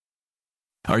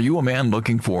Are you a man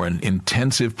looking for an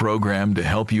intensive program to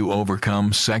help you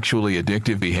overcome sexually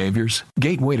addictive behaviors?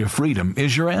 Gateway to Freedom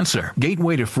is your answer.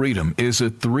 Gateway to Freedom is a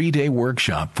 3-day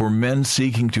workshop for men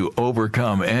seeking to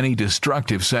overcome any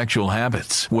destructive sexual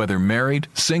habits. Whether married,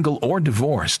 single, or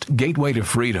divorced, Gateway to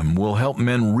Freedom will help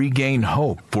men regain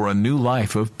hope for a new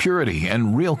life of purity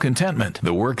and real contentment.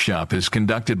 The workshop is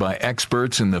conducted by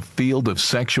experts in the field of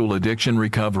sexual addiction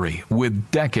recovery with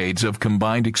decades of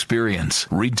combined experience.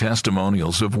 Read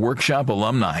testimonials of workshop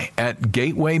alumni at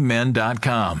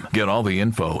gatewaymen.com. Get all the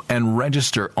info and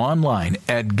register online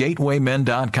at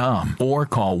gatewaymen.com or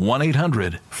call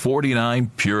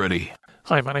 1-800-49-PURITY.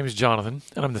 Hi, my name is Jonathan,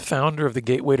 and I'm the founder of the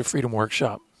Gateway to Freedom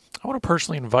Workshop. I want to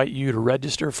personally invite you to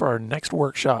register for our next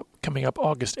workshop coming up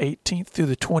August 18th through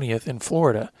the 20th in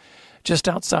Florida, just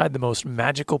outside the most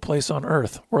magical place on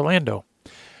earth, Orlando.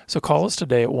 So call us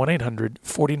today at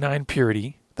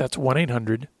 1-800-49-PURITY. That's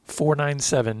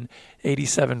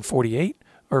 1-800-497-8748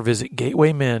 or visit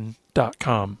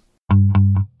gatewaymen.com.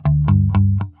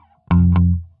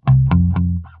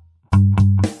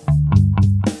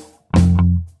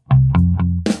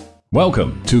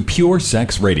 Welcome to Pure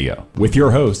Sex Radio with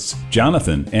your hosts,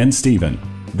 Jonathan and Stephen.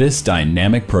 This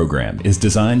dynamic program is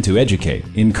designed to educate,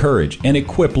 encourage, and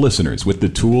equip listeners with the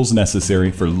tools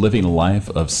necessary for living a life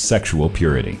of sexual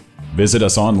purity. Visit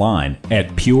us online at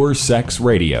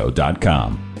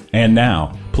puresexradio.com. And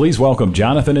now, please welcome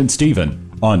Jonathan and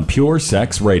Stephen on Pure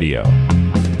Sex Radio.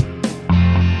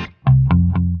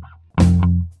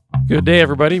 Good day,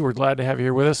 everybody. We're glad to have you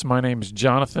here with us. My name is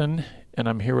Jonathan, and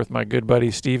I'm here with my good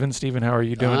buddy, Stephen. Stephen, how are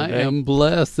you doing today? I am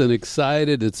blessed and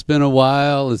excited. It's been a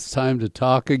while. It's time to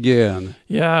talk again.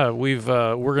 Yeah, we're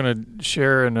going to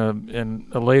share in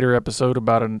a later episode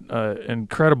about an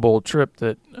incredible trip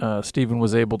that Stephen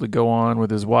was able to go on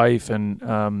with his wife,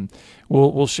 and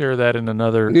we'll share that in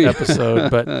another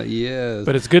episode. But yes,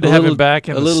 but it's good to have him back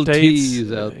in the States. A little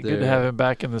tease out there. Good to have him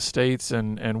back in the States,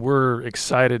 and we're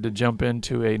excited to jump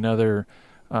into another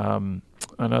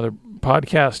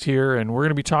podcast here, and we're going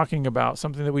to be talking about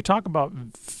something that we talk about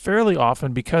fairly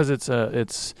often because it's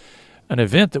an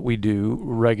event that we do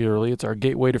regularly. It's our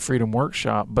Gateway to Freedom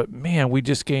workshop, but man, we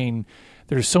just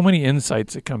there's so many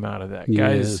insights that come out of that.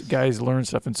 Yes. Guys learn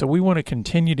stuff, and so we want to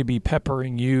continue to be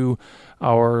peppering you,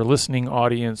 our listening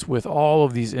audience, with all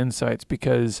of these insights,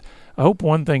 because I hope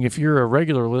one thing, if you're a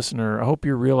regular listener, I hope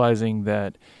you're realizing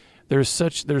that there's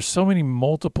so many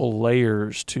multiple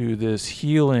layers to this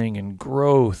healing and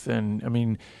growth. And I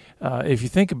mean, if you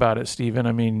think about it, Stephen,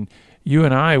 I mean, you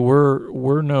and I,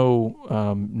 we're no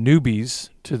newbies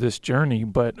to this journey,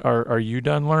 but are you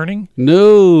done learning?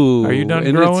 No. Are you done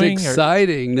and growing? It's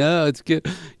exciting. No, it's good.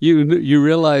 You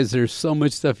realize there's so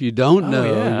much stuff you don't know.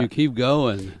 Yeah. You keep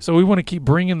going. So we want to keep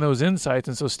bringing those insights.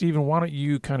 And so, Stephen, why don't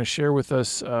you kind of share with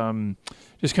us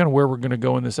just kind of where we're going to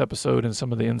go in this episode and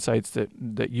some of the insights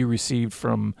that you received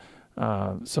from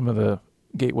some of the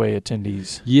Gateway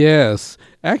attendees. Yes.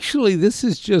 Actually, this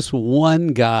is just one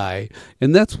guy,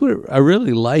 and that's what I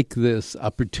really like this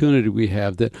opportunity we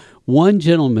have, that one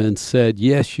gentleman said,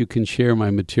 yes, you can share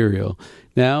my material.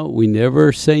 Now, we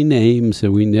never say names,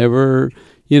 and we never,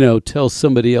 tell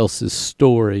somebody else's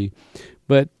story,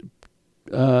 but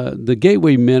the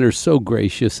Gateway men are so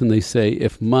gracious, and they say,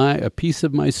 if a piece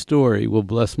of my story will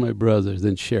bless my brother,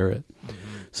 then share it. Mm-hmm.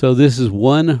 So this is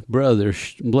one brother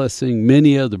blessing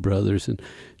many other brothers, and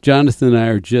Jonathan and I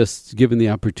are just given the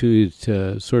opportunity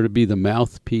to sort of be the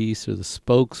mouthpiece or the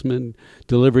spokesman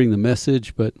delivering the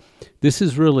message, but this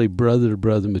is really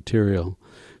brother-to-brother material.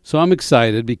 So I'm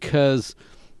excited because,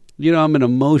 I'm an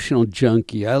emotional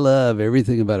junkie. I love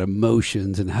everything about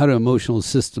emotions and how do emotional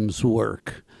systems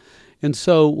work. And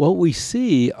so what we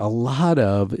see a lot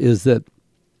of is that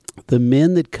the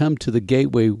men that come to the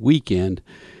Gateway weekend,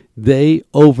 they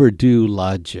overdo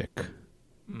logic.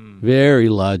 Very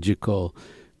logical,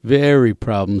 very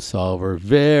problem solver,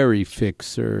 very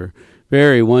fixer,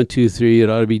 very 1, 2, 3,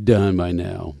 it ought to be done by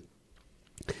now.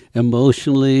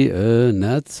 Emotionally,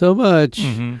 not so much.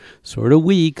 Mm-hmm. Sort of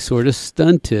weak, sort of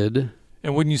stunted.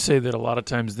 And wouldn't you say that a lot of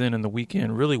times then in the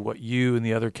weekend, really what you and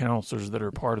the other counselors that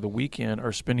are part of the weekend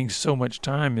are spending so much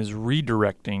time is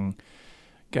redirecting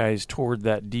guys toward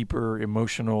that deeper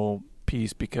emotional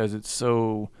piece, because it's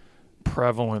so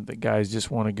prevalent that guys just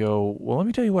want to go, well, let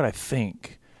me tell you what I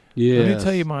think. Yes. Let me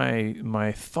tell you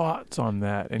my thoughts on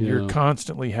that. And you're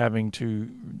constantly having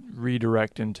to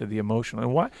redirect into the emotional.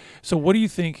 And what do you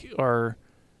think are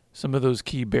some of those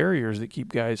key barriers that keep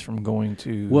guys from going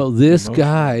to? Well, this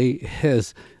guy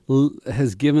has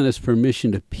given us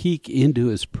permission to peek into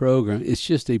his program. It's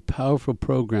just a powerful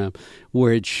program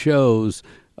where it shows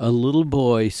a little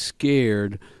boy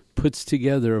scared puts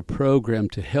together a program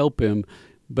to help him,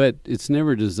 but it's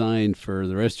never designed for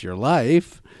the rest of your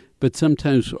life. But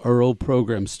sometimes our old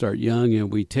programs start young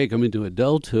and we take them into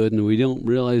adulthood and we don't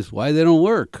realize why they don't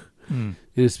work. And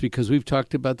it's because we've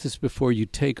talked about this before. You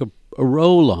take a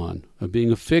role on of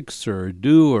being a fixer, a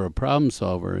doer, a problem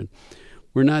solver. And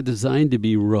we're not designed to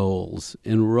be roles,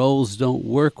 and roles don't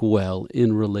work well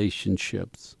in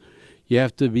relationships. You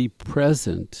have to be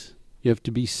present. You have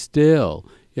to be still.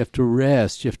 You have to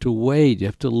rest. You have to wait. You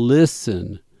have to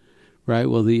listen. Right?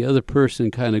 Well, the other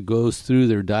person kind of goes through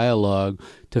their dialogue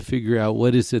to figure out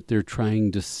what is it they're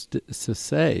trying to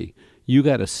say. You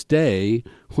got to stay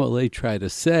while they try to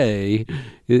say.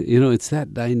 It's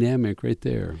that dynamic right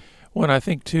there. Well, and I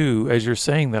think, too, as you're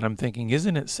saying that, I'm thinking,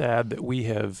 isn't it sad that we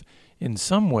have, in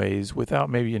some ways, without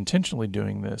maybe intentionally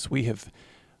doing this, we have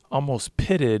almost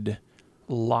pitted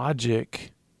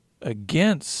logic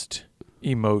against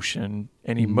emotion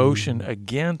and emotion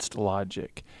against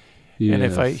logic. Yes. And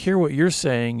if I hear what you're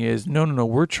saying is, no,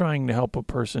 we're trying to help a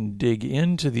person dig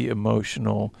into the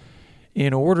emotional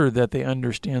in order that they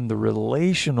understand the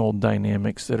relational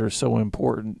dynamics that are so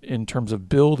important in terms of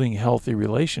building healthy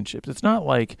relationships. It's not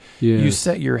like you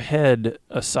set your head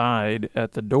aside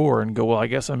at the door and go, well, I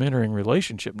guess I'm entering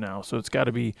relationship now, so it's got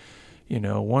to be,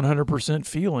 100%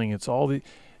 feeling.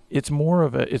 It's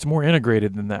more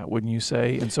integrated than that, wouldn't you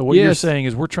say? And so what you're saying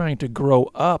is we're trying to grow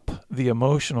up the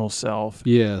emotional self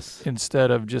instead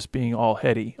of just being all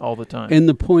heady all the time. And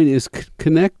the point is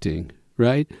connecting,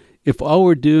 right? If all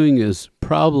we're doing is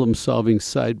problem solving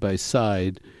side by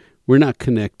side, we're not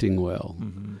connecting well.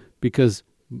 Because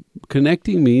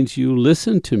connecting means you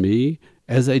listen to me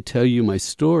as I tell you my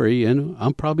story, and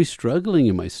I'm probably struggling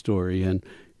in my story, and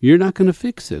you're not going to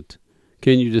fix it.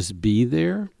 Can you just be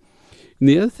there? And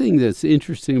the other thing that's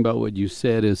interesting about what you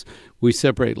said is we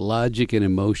separate logic and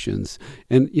emotions.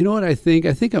 And you know what I think?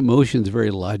 I think emotion's very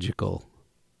logical.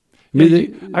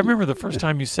 I remember the first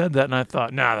time you said that, and I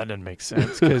thought, that doesn't make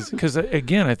sense. Because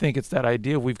again, I think it's that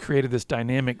idea we've created this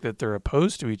dynamic that they're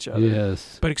opposed to each other.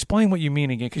 Yes. But explain what you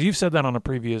mean again, because you've said that on a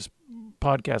previous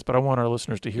podcast, but I want our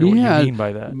listeners to hear what you mean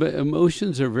by that. But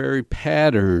emotions are very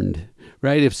patterned,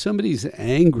 right? If somebody's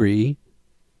angry,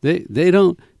 they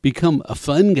don't become a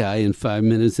fun guy in 5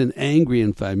 minutes and angry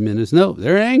in 5 minutes. No,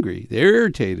 they're angry. They're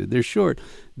irritated. They're short.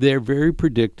 They're very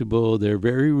predictable. They're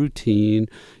very routine.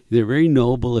 They're very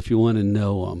noble if you want to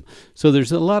know them. So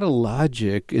there's a lot of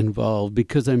logic involved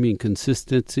because I mean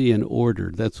consistency and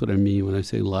order. That's what I mean when I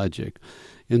say logic.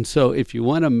 And so if you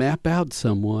want to map out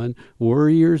someone,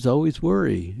 worriers always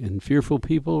worry, and fearful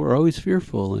people are always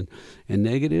fearful, and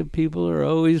negative people are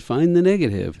always find the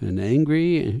negative, and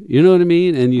angry, you know what I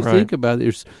mean? And you think about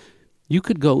it, you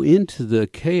could go into the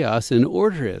chaos and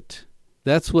order it.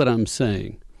 That's what I'm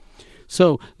saying.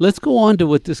 So let's go on to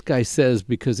what this guy says,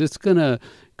 because it's going to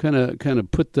kind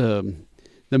of put the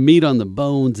meat on the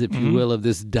bones, if you will, of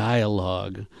this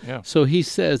dialogue. Yeah. So he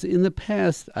says, in the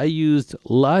past, I used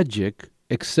logic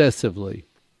excessively.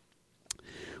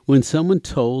 When someone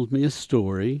told me a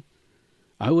story,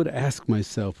 I would ask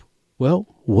myself, well,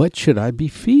 what should I be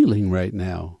feeling right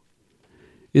now?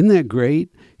 Isn't that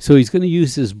great? So he's going to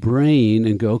use his brain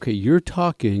and go, okay, you're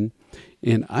talking,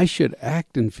 and I should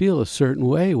act and feel a certain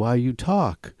way while you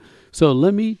talk. So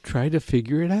let me try to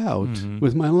figure it out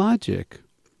with my logic.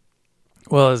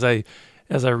 Well, as I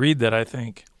read that, I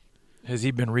think, has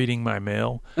he been reading my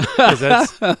mail? 'Cause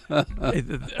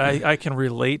I can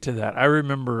relate to that. I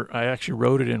remember I actually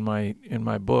wrote it in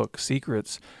my book,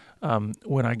 Secrets,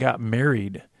 when I got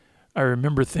married. I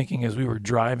remember thinking as we were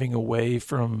driving away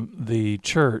from the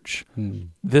church,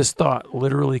 this thought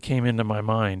literally came into my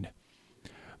mind.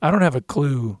 I don't have a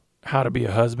clue how to be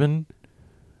a husband,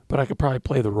 but I could probably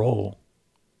play the role.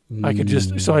 I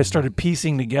could so I started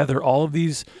piecing together all of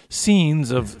these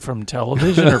scenes from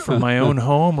television or from my own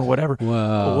home or whatever. Wow.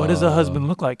 Well, what does a husband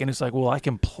look like? And it's like, well, I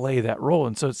can play that role.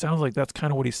 And so it sounds like that's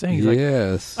kind of what he's saying. He's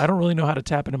yes. like, I don't really know how to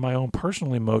tap into my own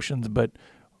personal emotions, but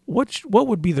what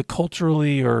would be the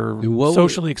culturally or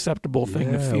socially acceptable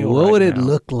thing to feel What right would it now?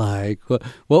 look like?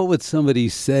 What would somebody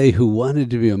say who wanted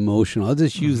to be emotional? I'll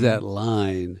just use that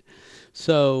line.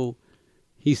 So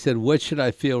he said, what should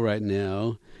I feel right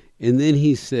now? And then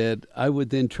he said, I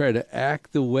would then try to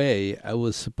act the way I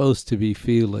was supposed to be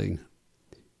feeling.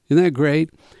 Isn't that great?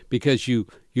 Because you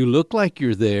look like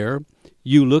you're there.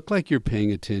 You look like you're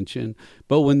paying attention.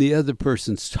 But when the other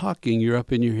person's talking, you're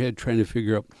up in your head trying to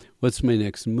figure out, what's my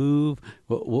next move?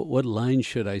 What line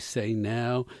should I say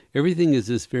now? Everything is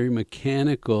this very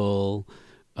mechanical,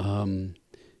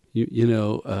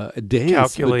 a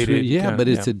dance calculated. between, but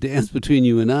it's a dance between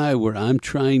you and I, where I'm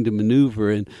trying to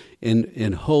maneuver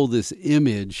and hold this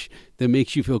image that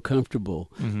makes you feel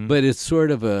comfortable. Mm-hmm. But it's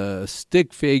sort of a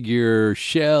stick figure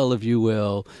shell, if you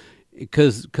will,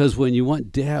 because when you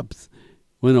want depth,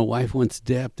 when a wife wants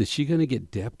depth, is she going to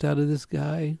get depth out of this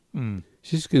guy?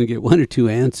 She's going to get one or two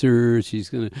answers. He's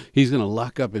going to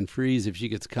lock up and freeze if she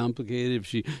gets complicated. If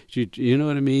she you know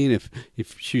what I mean?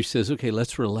 If she says, okay,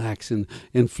 let's relax and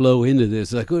flow into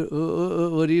this. Like, what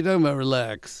are you talking about,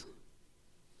 relax?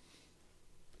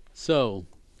 So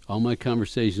all my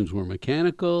conversations were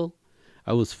mechanical.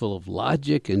 I was full of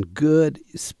logic and good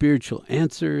spiritual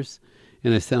answers,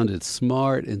 and I sounded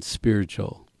smart and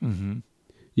spiritual. Mm-hmm.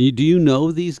 Do you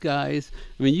know these guys?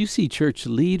 I mean, you see church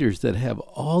leaders that have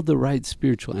all the right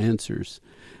spiritual answers,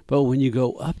 but when you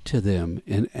go up to them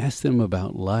and ask them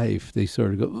about life, they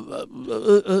sort of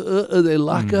go, they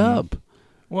lock up.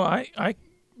 Well,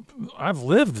 I've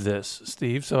lived this,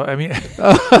 Steve. So I mean,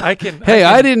 I can.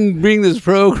 I didn't bring this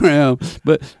program,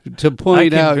 but to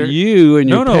point out you and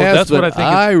your past. That's what I think.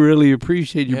 I really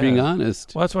appreciate you being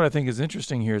honest. Well, that's what I think is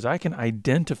interesting here. Is I can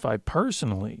identify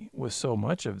personally with so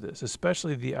much of this,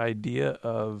 especially the idea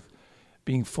of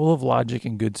being full of logic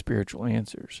and good spiritual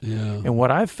answers. Yeah. And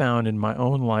what I've found in my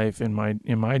own life, in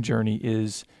my journey,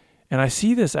 is. And I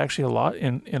see this actually a lot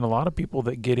in a lot of people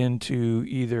that get into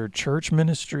either church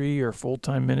ministry or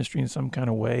full-time ministry in some kind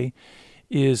of way,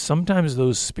 is sometimes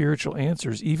those spiritual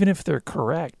answers, even if they're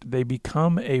correct, they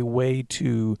become a way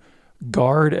to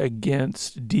guard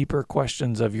against deeper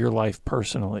questions of your life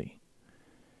personally.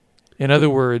 In other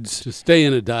words, to stay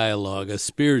in a dialogue, a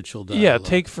spiritual dialogue. Yeah,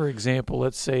 take for example,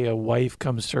 let's say a wife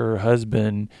comes to her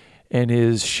husband and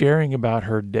is sharing about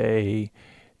her day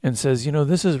and says,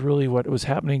 this is really what was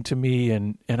happening to me,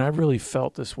 and I really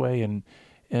felt this way, and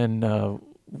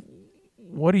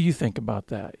what do you think about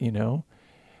that?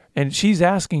 And she's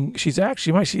asking, she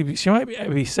might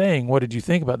be saying, what did you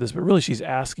think about this? But really, she's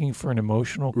asking for an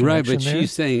emotional connection. Right, but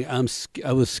she's saying,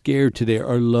 I was scared today,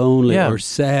 or lonely, or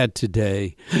sad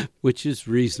today, which is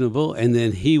reasonable. And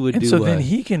then he would do. And so what? then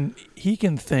he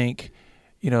can think,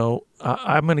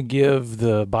 I'm going to give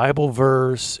the Bible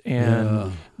verse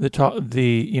and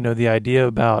the idea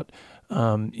about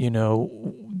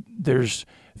there's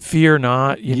fear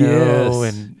not,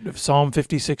 and Psalm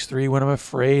 56:3, when I'm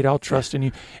afraid, I'll trust in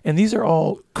you. And these are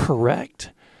all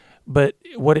correct. But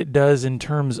what it does in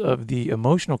terms of the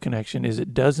emotional connection is it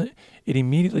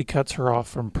immediately cuts her off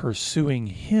from pursuing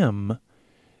him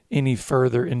any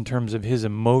further in terms of his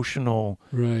emotional.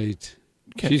 Right.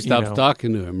 She stops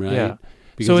talking to him, right? Yeah.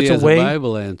 Because so he it's has a way,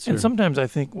 Bible answer. And sometimes I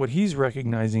think what he's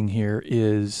recognizing here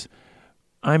is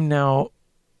I'm now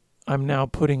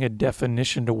putting a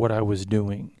definition to what I was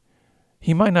doing.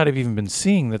 He might not have even been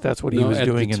seeing that that's what he was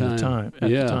doing at the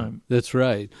time. That's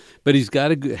right. But he's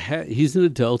got he's an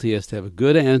adult. He has to have a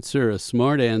good answer, a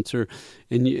smart answer,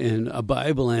 and a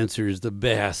Bible answer is the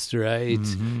best, right?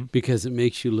 Mm-hmm. Because it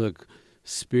makes you look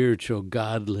spiritual,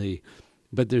 godly.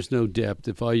 But there's no depth.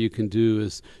 If all you can do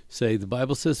is say, the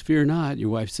Bible says, fear not. Your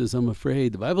wife says, I'm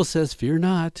afraid. The Bible says, fear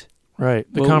not. Right.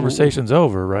 The conversation's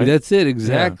over, right? That's it,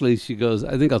 exactly. Yeah. She goes,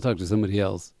 I think I'll talk to somebody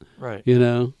else. Right.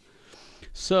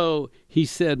 So he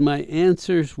said, my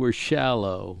answers were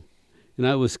shallow, and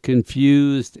I was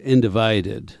confused and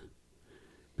divided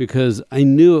because I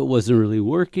knew it wasn't really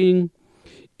working,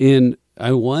 and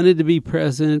I wanted to be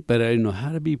present, but I didn't know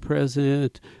how to be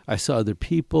present. I saw other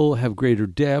people have greater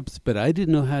depth, but I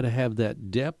didn't know how to have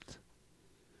that depth.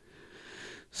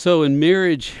 So in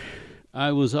marriage,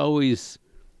 I was always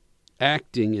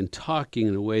acting and talking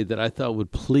in a way that I thought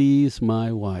would please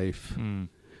my wife.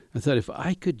 I thought if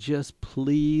I could just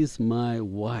please my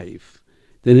wife,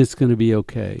 then it's going to be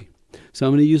okay. So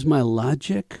I'm going to use my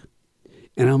logic,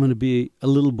 and I'm going to be a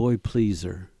little boy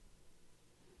pleaser.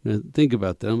 Now, think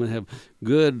about that. I'm going to have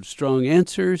good, strong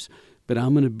answers, but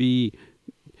I'm going to be,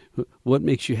 what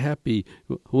makes you happy?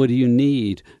 What do you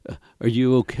need? Are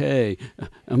you okay?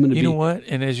 I'm going to You know what?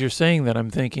 And as you're saying that, I'm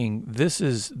thinking this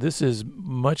is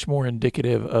much more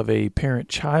indicative of a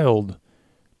parent-child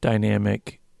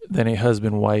dynamic than a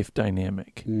husband-wife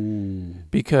dynamic.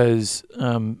 Because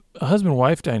a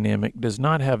husband-wife dynamic does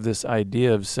not have this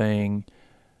idea of saying,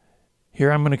 here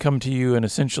I'm going to come to you and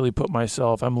essentially put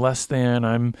myself, I'm less than,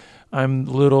 I'm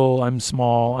little, I'm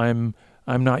small, I'm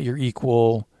not your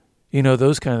equal,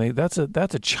 those kind of things.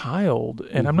 That's a child.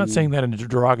 And I'm not saying that in a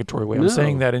derogatory way. I'm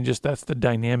saying that in just that's the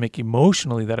dynamic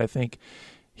emotionally that I think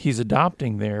he's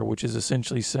adopting there, which is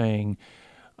essentially saying,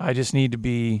 I just need to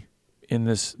be in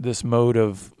this mode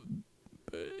of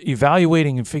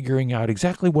evaluating and figuring out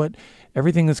exactly what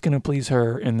everything that's going to please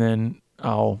her, and then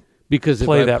I'll because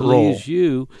play if I that please role.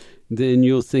 you, then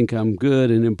you'll think I'm good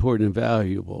and important and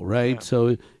valuable, right? Yeah.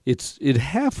 So it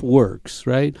half works,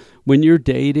 right? When you're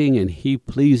dating and he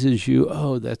pleases you,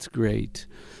 oh, that's great.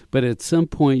 But at some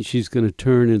point, she's going to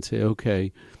turn and say,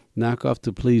 okay, knock off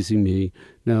the pleasing me.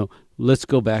 Now, let's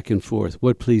go back and forth.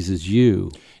 What pleases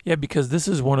you? Yeah, because this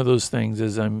is one of those things,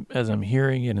 as I'm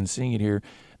hearing it and seeing it here,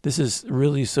 this is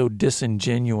really so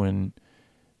disingenuine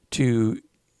to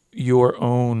your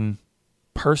own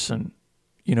person.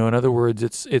 In other words,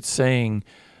 it's saying,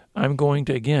 I'm going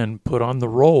to, again, put on the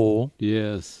role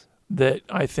Yes. that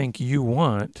I think you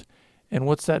want. And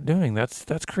what's that doing?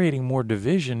 That's creating more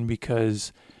division,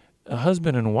 because a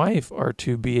husband and wife are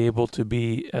to be able to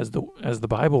be, as the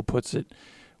Bible puts it,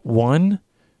 one,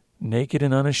 naked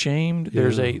and unashamed.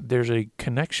 Yeah. There's a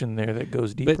connection there that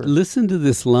goes deeper. But listen to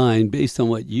this line based on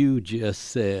what you just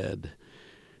said.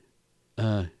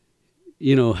 How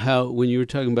when you were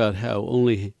talking about how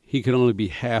he could only be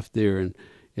half there and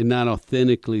not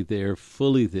authentically there,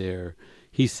 fully there,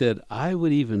 he said, I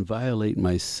would even violate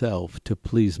myself to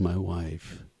please my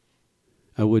wife.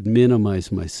 I would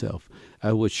minimize myself.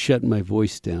 I would shut my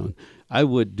voice down. I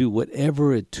would do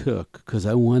whatever it took because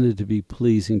I wanted to be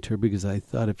pleasing to her, because I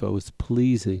thought if I was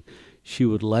pleasing, she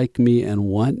would like me and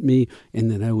want me, and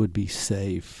then I would be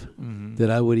safe. Mm-hmm. That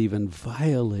I would even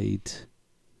violate.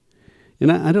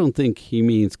 And I don't think he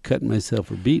means cut myself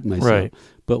or beat myself, Right.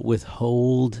 but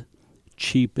withhold,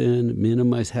 cheapen,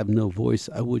 minimize, have no voice.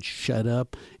 I would shut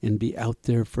up and be out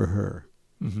there for her.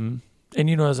 Mm-hmm.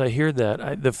 And as I hear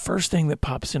that, the first thing that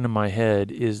pops into my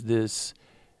head is this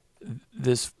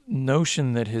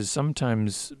notion that has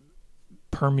sometimes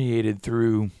permeated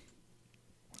through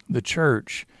the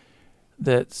church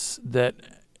that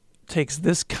takes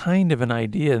this kind of an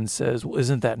idea and says, well,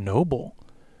 isn't that noble?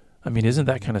 I mean, isn't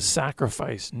that kind of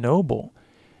sacrifice noble?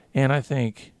 And I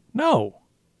think, no,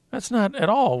 that's not at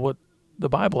all what the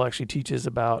Bible actually teaches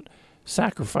about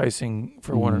sacrificing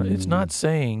for one another. It's not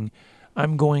saying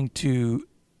I'm going to,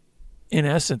 in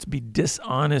essence, be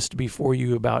dishonest before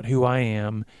you about who I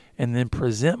am and then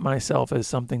present myself as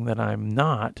something that I'm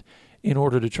not in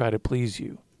order to try to please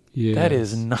you. Yes. That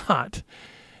is not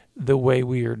the way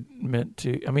we are meant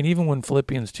to. I mean, even when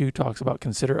Philippians 2 talks about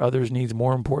consider others' needs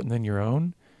more important than your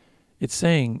own, it's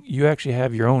saying you actually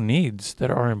have your own needs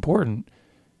that are important.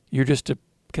 You're just to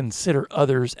consider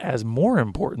others as more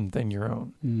important than your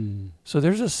own. So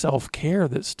there's a self-care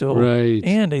that's still right,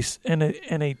 and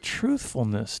a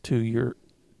truthfulness to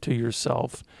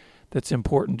yourself that's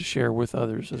important to share with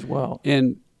others as well.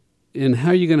 And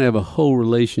how are you going to have a whole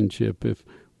relationship if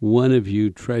one of you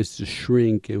tries to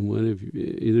shrink and one of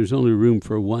you, there's only room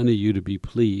for one of you to be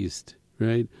pleased,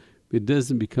 right? It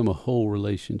doesn't become a whole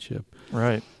relationship.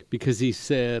 Right. Because he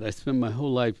said, I spent my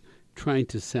whole life trying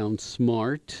to sound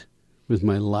smart with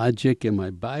my logic and my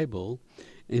Bible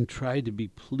and tried to be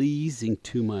pleasing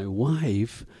to my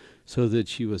wife so that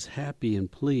she was happy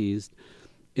and pleased.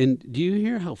 And do you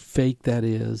hear how fake that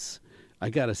is? I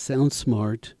got to sound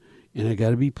smart and I got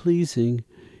to be pleasing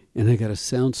and I got to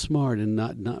sound smart and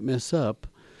not mess up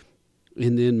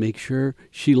and then make sure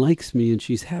she likes me and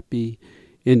she's happy.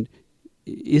 And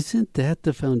isn't that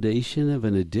the foundation of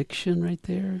an addiction right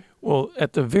there? Well,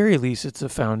 at the very least, it's a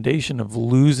foundation of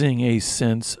losing a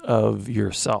sense of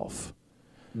yourself.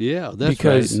 Yeah, that's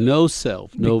because, right. No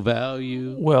self, no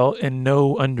value. Well, and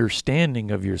no understanding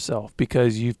of yourself,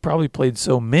 because you've probably played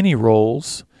so many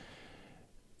roles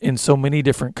in so many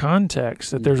different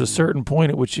contexts that there's a certain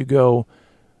point at which you go,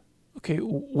 okay,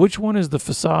 which one is the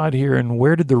facade here and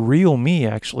where did the real me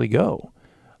actually go?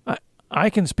 I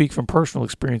can speak from personal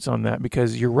experience on that,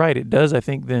 because you're right. It does, I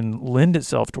think, then lend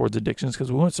itself towards addictions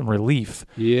because we want some relief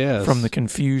from the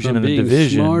confusion and the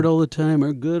division. Being smart all the time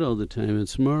or good all the time, and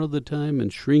smart all the time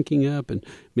and shrinking up and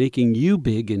making you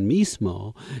big and me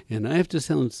small. And I have to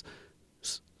sound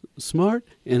smart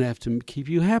and I have to keep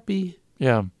you happy.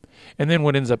 Yeah. And then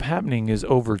what ends up happening is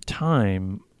over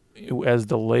time, as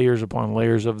the layers upon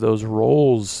layers of those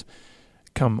roles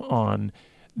come on,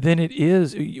 then it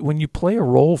is, when you play a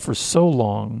role for so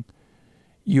long,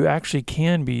 you actually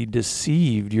can be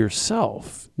deceived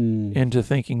yourself into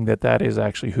thinking that is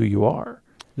actually who you are.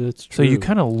 That's true. So you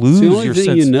kind of lose your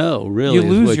sense. You know, really, you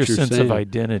lose is what your you're sense saying. of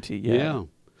identity. Yeah.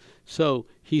 So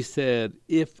he said,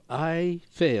 if I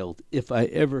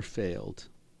ever failed,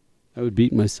 I would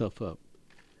beat myself up,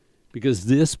 because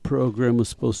this program was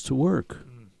supposed to work.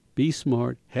 Be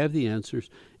smart, have the answers,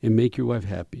 and make your wife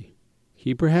happy.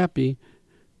 Keep her happy.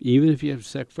 Even if you have to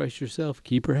sacrifice yourself,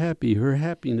 keep her happy. Her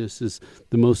happiness is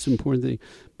the most important thing.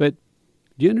 But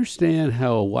do you understand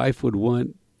how a wife would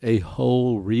want a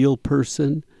whole, real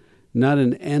person, not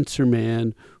an answer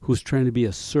man who's trying to be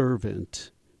a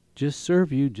servant. Just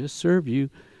serve you, just serve you.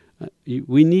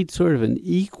 We need sort of an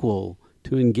equal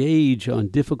to engage on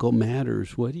difficult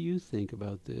matters. What do you think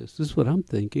about this? This is what I'm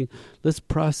thinking. Let's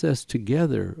process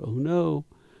together. Oh, no,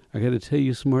 I got to tell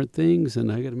you smart things,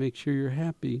 and I got to make sure you're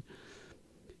happy.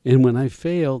 And when I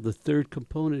fail, the third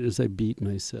component is I beat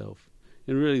myself.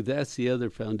 And really, that's the other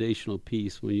foundational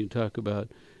piece when you talk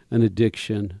about an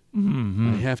addiction.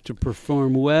 Mm-hmm. I have to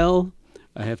perform well.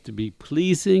 I have to be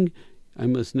pleasing. I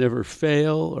must never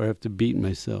fail, or I have to beat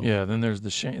myself. Yeah, then there's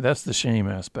the shame. That's the shame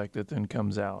aspect that then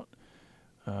comes out.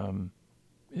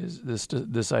 Is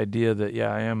this idea that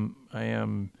I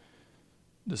am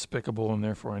despicable and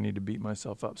therefore I need to beat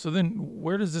myself up. So then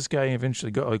where does this guy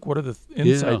eventually go? Like, what are the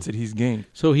insights that he's gained?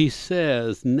 So he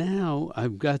says, now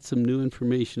I've got some new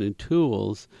information and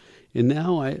tools, and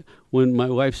now when my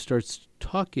wife starts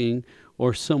talking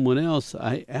or someone else,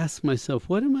 I ask myself,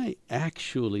 what am I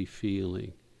actually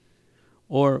feeling?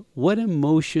 Or what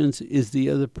emotions is the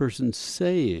other person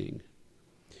saying?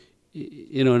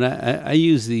 And I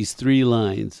use these 3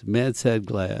 lines, mad, sad,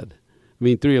 glad.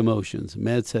 3 emotions,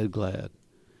 mad, sad, glad.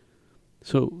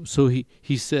 So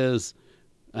he says,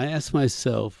 I ask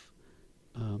myself,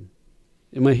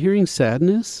 am I hearing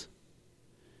sadness?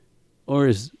 Or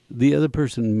is the other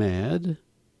person mad?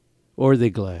 Or are they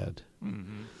glad?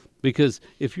 Mm-hmm. Because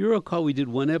if you recall, we did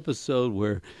one episode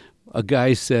where a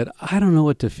guy said, I don't know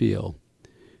what to feel,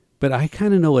 but I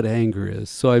kind of know what anger is.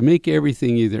 So I make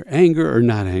everything either anger or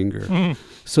not anger.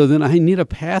 So then I need a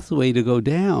pathway to go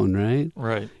down, right?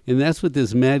 Right. And that's what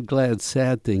this mad, glad,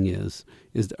 sad thing is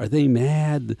are they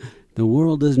mad? The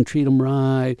world doesn't treat them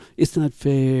right. It's not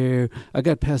fair. I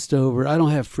got passed over. I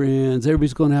don't have friends.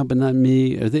 Everybody's going out but not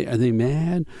me. Are they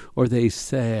mad or are they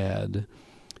sad?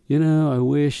 I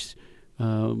wish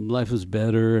life was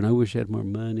better, and I wish I had more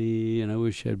money, and I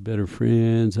wish I had better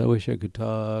friends. I wish I could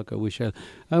talk. I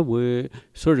would.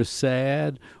 Sort of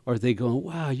sad. Or are they going,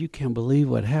 wow, you can't believe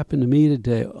what happened to me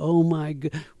today. Oh my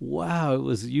God. Wow, it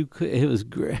was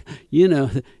great.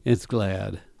 It's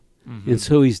glad. Mm-hmm. And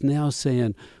so he's now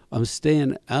saying, I'm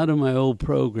staying out of my old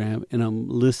program, and I'm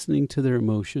listening to their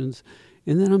emotions.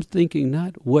 And then I'm thinking,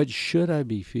 not what should I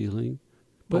be feeling,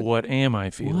 but what am I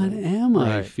feeling? What am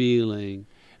I feeling?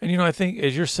 And I think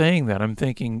as you're saying that, I'm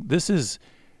thinking there's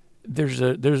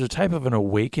a type of an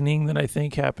awakening that I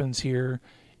think happens here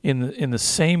in the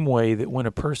same way that when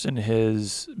a person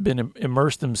has been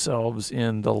immersed themselves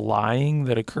in the lying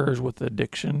that occurs with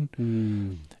addiction,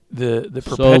 the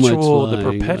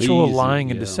perpetual lying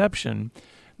and deception,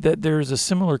 that there's a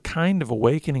similar kind of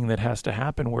awakening that has to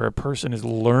happen where a person is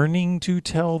learning to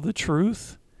tell the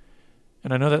truth.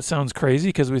 And I know that sounds crazy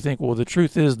because we think, well, the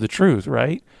truth is the truth,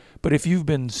 right? But if you've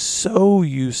been so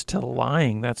used to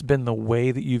lying, that's been the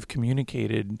way that you've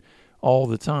communicated all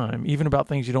the time, even about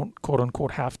things you don't, quote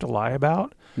unquote, have to lie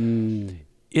about.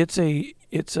 It's a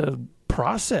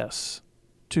process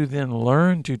to then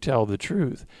learn to tell the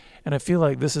truth. And I feel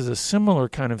like this is a similar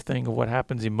kind of thing of what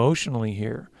happens emotionally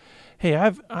here. Hey,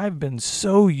 I've been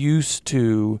so used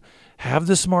to have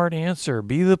the smart answer,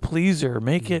 be the pleaser,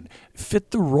 make it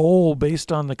fit the role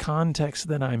based on the context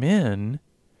that I'm in,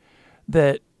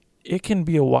 that it can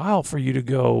be a while for you to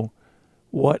go,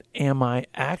 what am I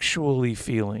actually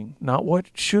feeling? Not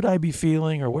what should I be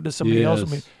feeling or what does somebody else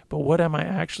want me, but what am I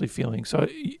actually feeling? So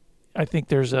I think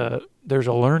there's a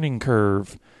learning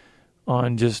curve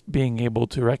on just being able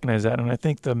to recognize that. And I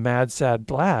think the Mad, Sad,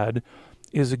 Glad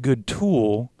is a good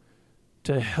tool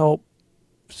to help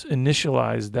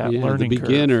initialize that learning the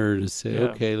beginner curve. To say,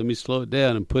 okay, let me slow it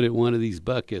down and put it in one of these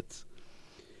buckets.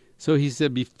 So he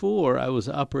said, before I was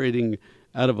operating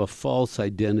out of a false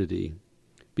identity.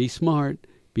 Be smart,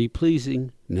 be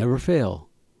pleasing, never fail.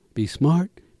 Be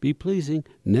smart, be pleasing,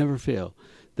 never fail.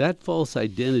 That false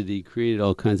identity created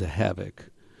all kinds of havoc.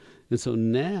 And so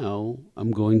now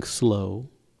I'm going slow.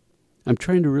 I'm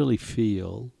trying to really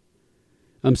feel.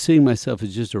 I'm seeing myself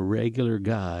as just a regular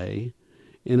guy.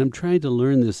 And I'm trying to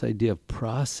learn this idea of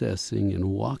processing and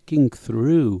walking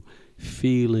through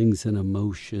feelings and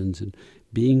emotions and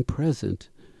being present.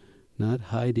 Not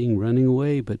hiding, running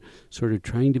away, but sort of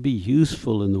trying to be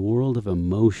useful in the world of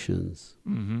emotions.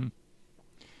 Mm-hmm.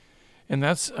 And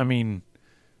that's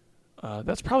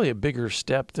probably a bigger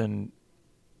step than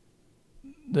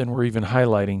we're even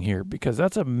highlighting here, because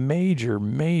that's a major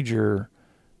breakthrough.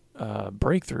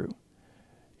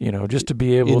 Just to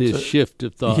be able in his shift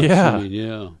of thoughts.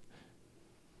 Yeah.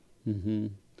 Mm-hmm.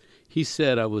 He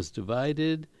said, I was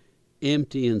divided,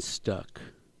 empty, and stuck.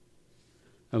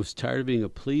 I was tired of being a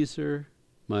pleaser.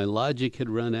 My logic had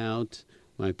run out.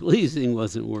 My pleasing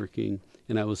wasn't working,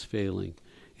 and I was failing.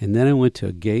 And then I went to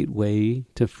a Gateway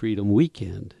to Freedom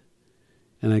weekend,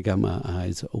 and I got my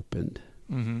eyes opened.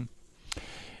 Mm-hmm.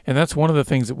 And that's one of the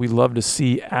things that we love to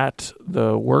see at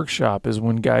the workshop is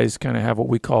when guys kind of have what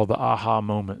we call the aha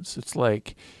moments. It's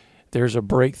like there's a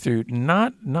breakthrough,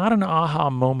 not an aha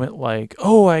moment like,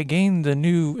 oh, I gained the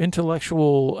new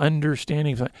intellectual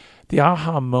understanding. The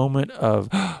aha moment of,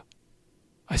 oh,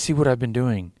 I see what I've been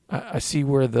doing. I see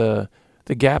where the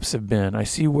gaps have been. I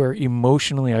see where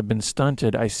emotionally I've been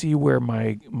stunted. I see where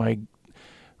my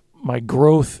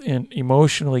growth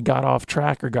emotionally got off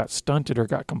track or got stunted or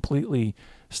got completely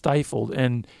stifled.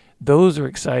 And those are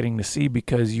exciting to see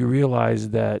because you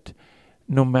realize that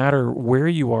no matter where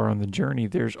you are on the journey,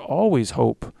 there's always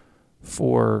hope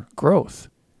for growth.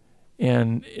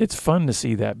 And it's fun to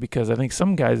see that because I think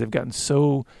some guys have gotten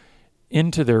so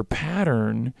into their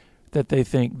pattern that they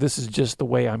think this is just the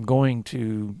way I'm going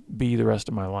to be the rest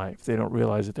of my life. They don't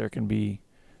realize that there can be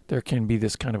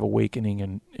this kind of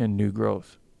awakening and new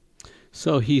growth.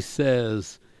 So he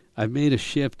says, I've made a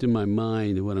shift in my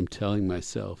mind in what I'm telling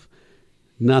myself.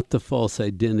 Not the false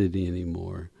identity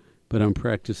anymore, but I'm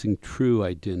practicing true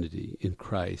identity in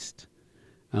Christ.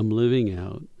 I'm living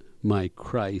out my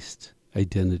Christ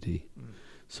identity.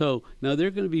 So now there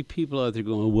are going to be people out there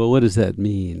going, well, what does that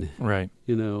mean? Right.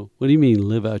 You know, what do you mean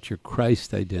live out your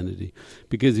Christ identity?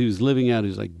 Because he was living out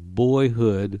his like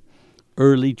boyhood,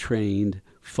 early trained,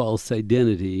 false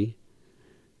identity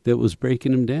that was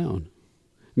breaking him down.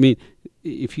 I mean,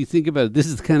 if you think about it, this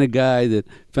is the kind of guy that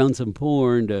found some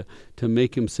porn to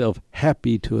make himself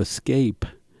happy to escape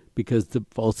because the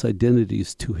false identity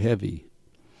is too heavy.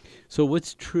 So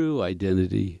what's true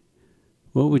identity?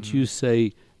 What would you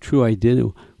say true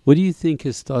identity? What do you think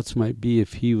his thoughts might be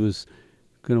if he was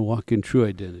going to walk in true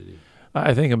identity?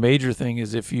 I think a major thing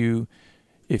is if you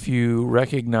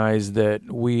recognize that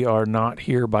we are not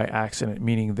here by accident,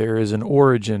 meaning there is an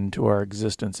origin to our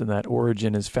existence, and that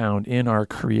origin is found in our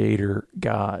Creator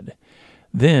God,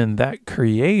 then that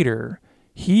Creator,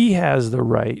 He has the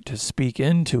right to speak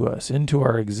into us, into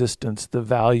our existence, the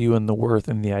value and the worth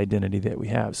and the identity that we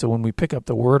have. So when we pick up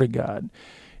the Word of God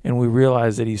and we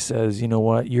realize that He says, you know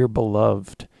what, you're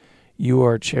beloved, you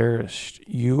are cherished,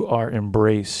 you are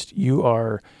embraced,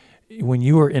 when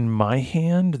you are in my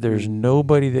hand, there's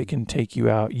nobody that can take you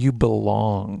out. You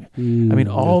belong. I mean,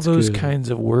 all those good. kinds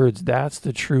of words, that's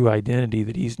the true identity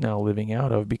that he's now living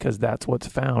out of because that's what's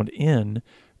found in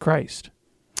Christ.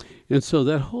 And so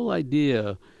that whole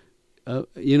idea,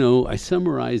 I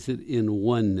summarize it in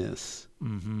oneness,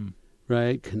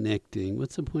 right? Connecting.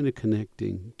 What's the point of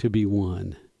connecting? To be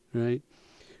one, right?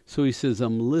 So he says,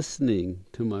 I'm listening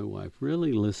to my wife,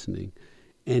 really listening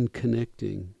and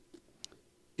connecting.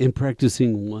 And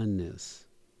practicing oneness.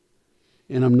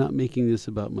 And I'm not making this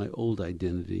about my old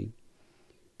identity,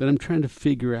 but I'm trying to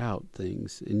figure out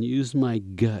things and use my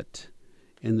gut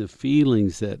and the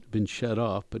feelings that have been shut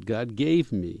off, but God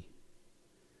gave me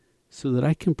so that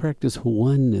I can practice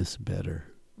oneness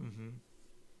better. Mm-hmm.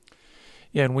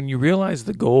 Yeah, and when you realize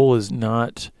the goal is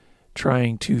not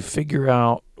trying to figure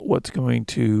out what's going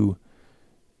to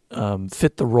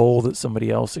fit the role that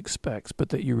somebody else expects, but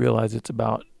that you realize it's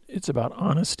about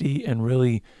honesty and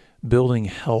really building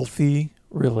healthy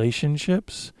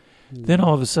relationships, then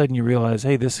all of a sudden you realize,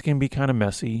 hey, this can be kind of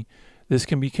messy. This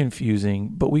can be confusing,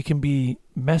 but we can be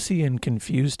messy and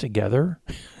confused together.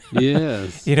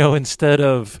 Yes. Instead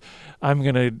of I'm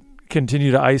going to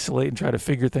continue to isolate and try to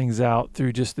figure things out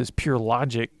through just this pure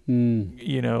logic,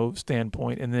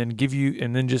 standpoint, and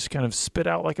then just kind of spit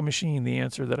out like a machine the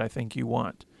answer that I think you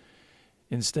want.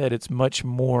 Instead, it's much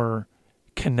more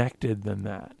connected than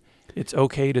that. It's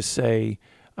okay to say,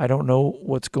 I don't know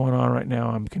what's going on right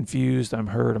now. I'm confused. I'm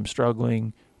hurt. I'm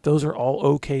struggling. Those are all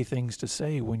okay things to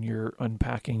say when you're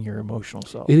unpacking your emotional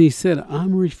self. And he said,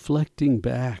 I'm reflecting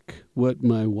back what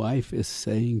my wife is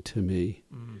saying to me.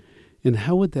 And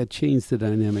how would that change the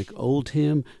dynamic? Old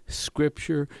hymn,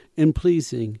 scripture, and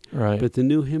pleasing. Right. But the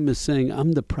new hymn is saying,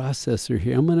 I'm the processor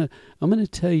here. I'm gonna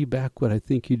tell you back what I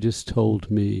think you just told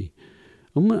me.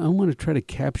 I want to try to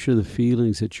capture the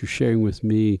feelings that you're sharing with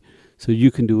me so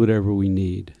you can do whatever we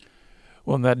need.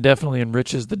 Well, and that definitely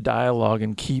enriches the dialogue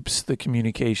and keeps the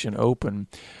communication open.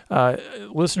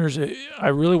 Listeners, I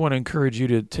really want to encourage you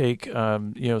to take,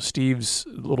 Steve's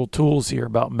little tools here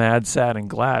about mad, sad, and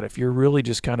glad. If you're really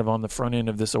just kind of on the front end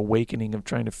of this awakening of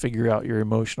trying to figure out your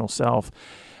emotional self,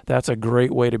 that's a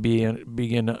great way to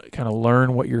begin to kind of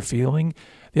learn what you're feeling.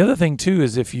 The other thing, too,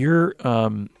 is if you're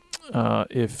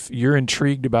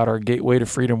intrigued about our Gateway to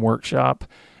Freedom workshop,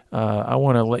 I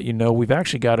want to let you know we've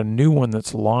actually got a new one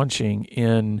that's launching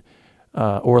in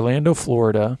Orlando,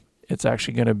 Florida. It's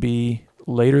actually going to be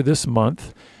later this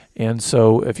month, And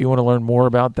so if you want to learn more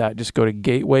about that, just go to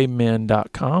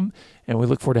gatewaymen.com. And we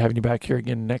look forward to having you back here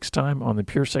again next time on the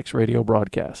Pure Sex Radio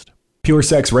broadcast. Pure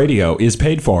Sex Radio is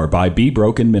paid for by Be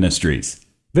Broken Ministries.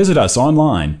 Visit us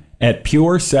online at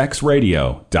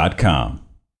puresexradio.com.